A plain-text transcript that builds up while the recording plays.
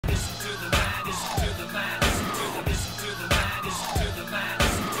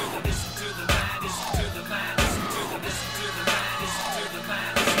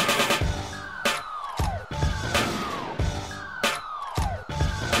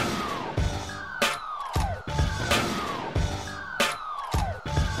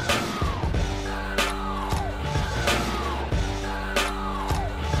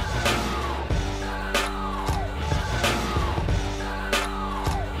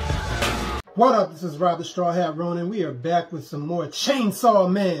What up? This is Rob the Straw Hat Ronin. We are back with some more Chainsaw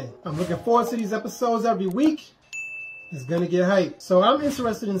Man. I'm looking forward to these episodes every week. It's gonna get hyped. So I'm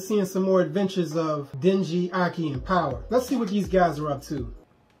interested in seeing some more adventures of Denji, Aki, and Power. Let's see what these guys are up to.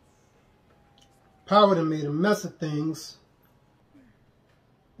 Power done made a mess of things.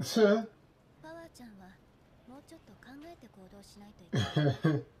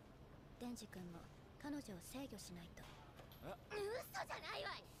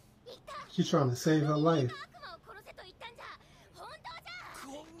 She's trying to save her life.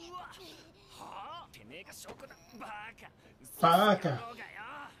 Baka.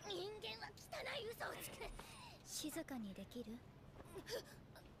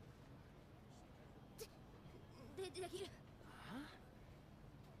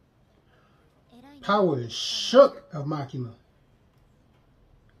 Power is shook of Makima.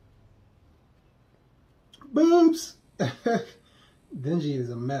 Boobs! Denji is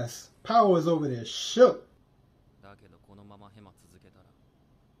a mess. Power is over there shook.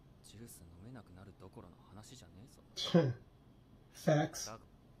 Facts.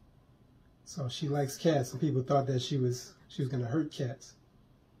 So she likes cats, and people thought that she was gonna hurt cats.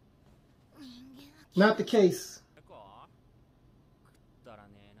 Not the case.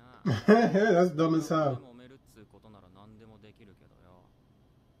 That's dumb as hell.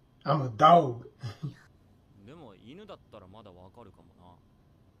 I'm a dog.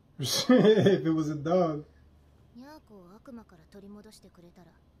 If it was a dog.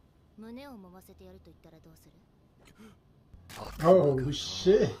 Oh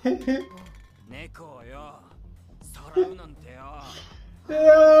shit.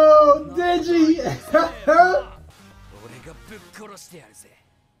 Yo, Denji.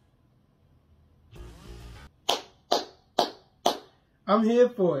 I'm here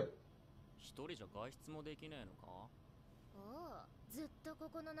for it.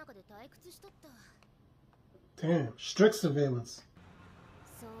 Damn, strict surveillance.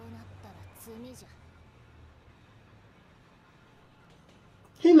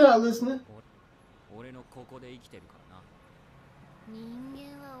 He not listening.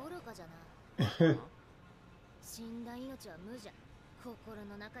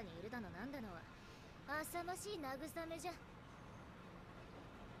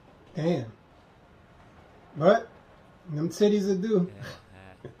 Damn. But them titties will do.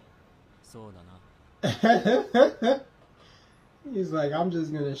 He's like, I'm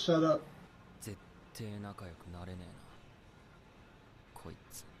just gonna shut up.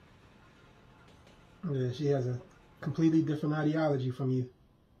 Yeah, she has a completely different ideology from you.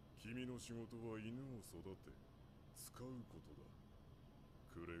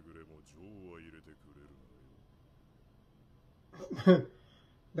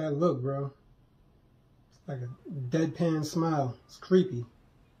 That look, bro. It's like a deadpan smile. It's creepy.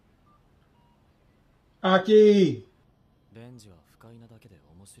 Aki!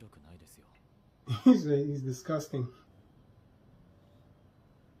 He's disgusting.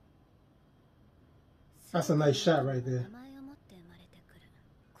 That's a nice shot right there.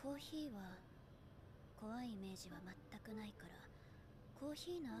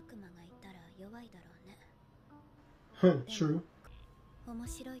 True.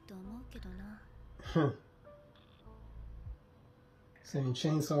 Saying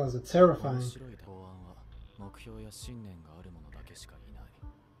chainsaws are terrifying.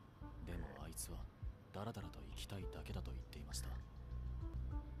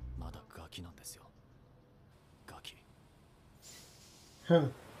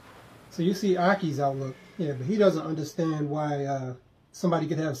 So you see Aki's outlook. Yeah, but he doesn't understand why somebody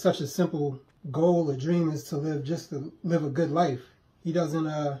could have such a simple goal or dream is to live to live a good life. He doesn't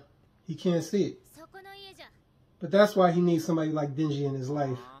he can't see it. But that's why he needs somebody like Denji in his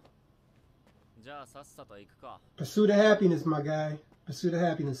life. Pursue the happiness, my guy. Pursue the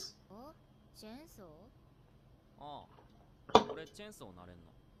happiness.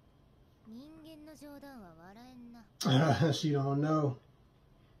 She don't know.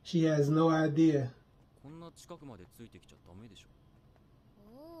 She has no idea.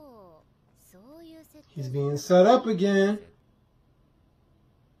 He's being set up again.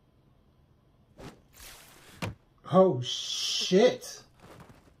 Oh shit.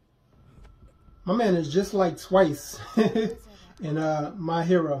 My man is just like Twice in My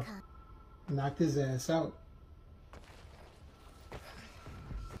Hero. Knocked his ass out.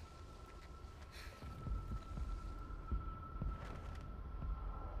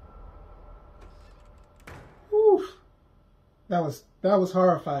 Whew. That was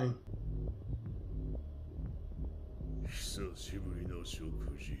horrifying.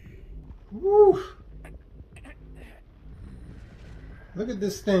 Woo. Look at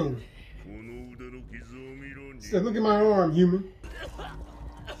this thing. Said, look at my arm, human.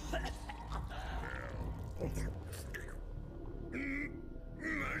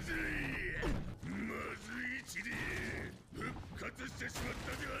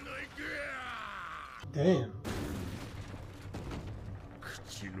 Damn.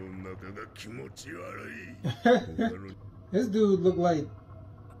 This dude looked like,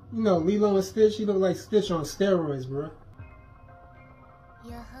 you know, Lilo and Stitch. He looked like Stitch on steroids, bro.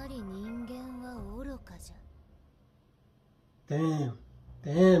 Damn.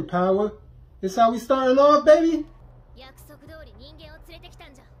 Damn, Power. This how we starting off, baby?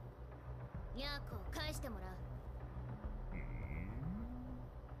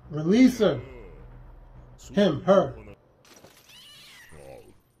 Release her. Him, her.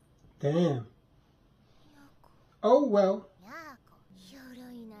 Damn. Oh, well.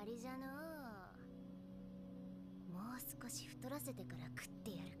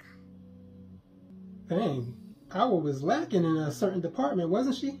 Dang. Power was lacking in a certain department,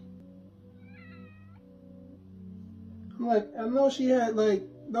 wasn't she? I'm like, I know she had, like,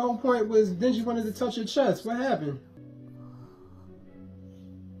 the whole point was then she wanted to touch her chest. What happened?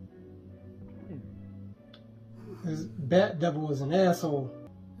 This Bat Devil was an asshole.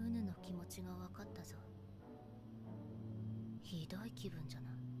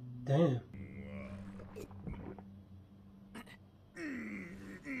 Damn.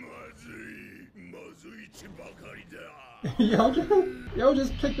 Yo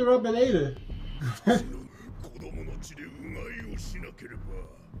just picked her up and ate her.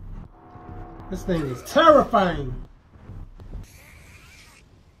 This thing is terrifying.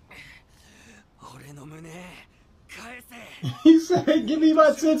 He said, give me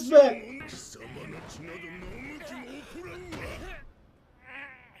my tits back.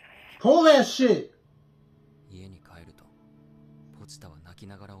 Pull that shit.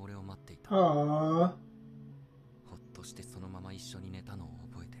 Aww.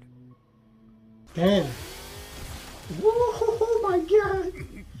 Damn. Oh my god.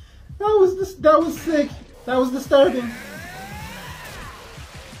 That was sick. That was disturbing.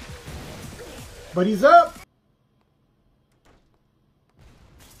 But he's up.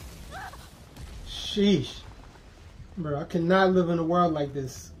 Sheesh. Bro, I cannot live in a world like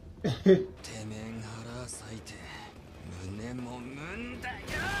this.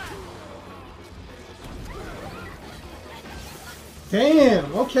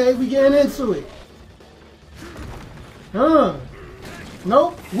 Damn, okay, we getting into it.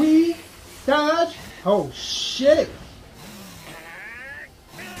 Nope, we dodge. Oh shit.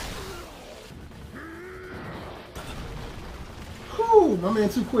 Whew, my man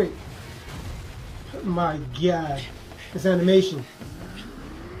too quick. My god. This animation.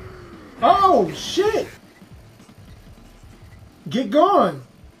 Oh shit. Get gone.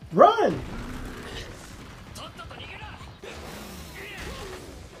 Run.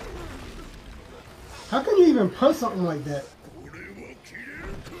 How can you even punch something like that?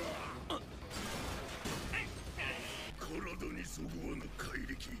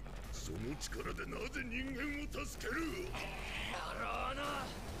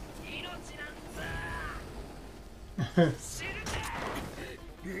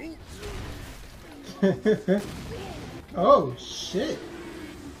 Oh shit.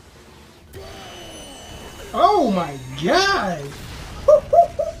 Oh my god.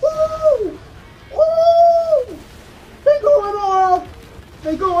 They going off!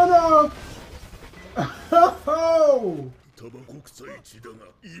 They going off! Oh!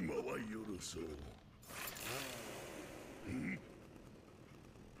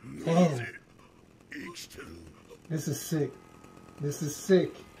 Damn. This is sick. This is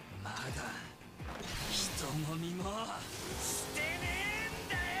sick.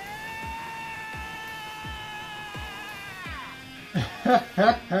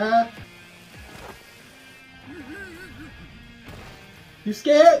 You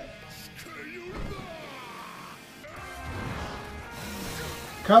scared?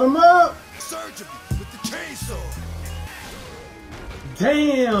 Cut him up! Surgery with the chainsaw.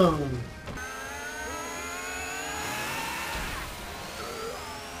 Damn!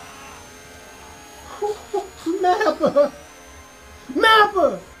 MAPPA!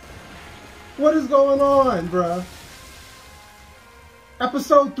 MAPPA! What is going on, bruh?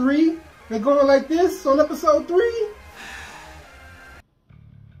 Episode 3? They're going like this on episode 3?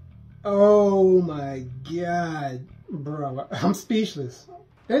 Oh my god, bro. I'm speechless.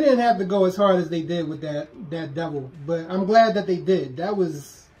 They didn't have to go as hard as they did with that devil, but I'm glad that they did.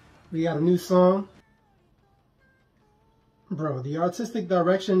 We got a new song. Bro, the artistic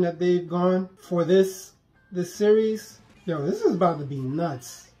direction that they've gone for this series, yo, this is about to be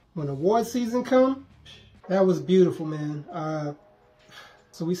nuts. when award season come, that was beautiful, man.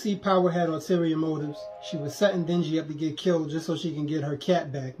 So we see Power had ulterior motives. She was setting Denji up to get killed just so she can get her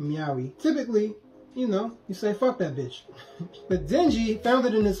cat back, Meowie. Typically, you know, you say, fuck that bitch. But Denji found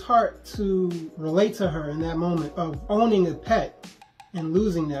it in his heart to relate to her in that moment of owning a pet and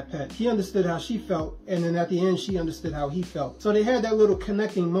losing that pet. He understood how she felt, and then at the end, she understood how he felt. So they had that little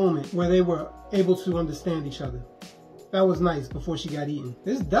connecting moment where they were able to understand each other. That was nice before she got eaten.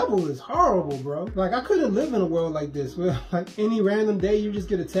 This devil is horrible, bro. Like, I couldn't live in a world like this where, like, any random day you just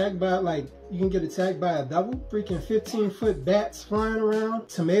get attacked by, like, you can get attacked by a devil. Freaking 15-foot bats flying around.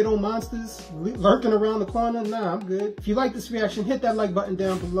 Tomato monsters lurking around the corner. Nah, I'm good. If you like this reaction, hit that like button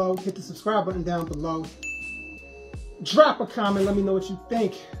down below. Hit the subscribe button down below. Drop a comment. Let me know what you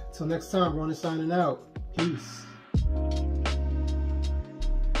think. Till next time, Ronan signing out. Peace.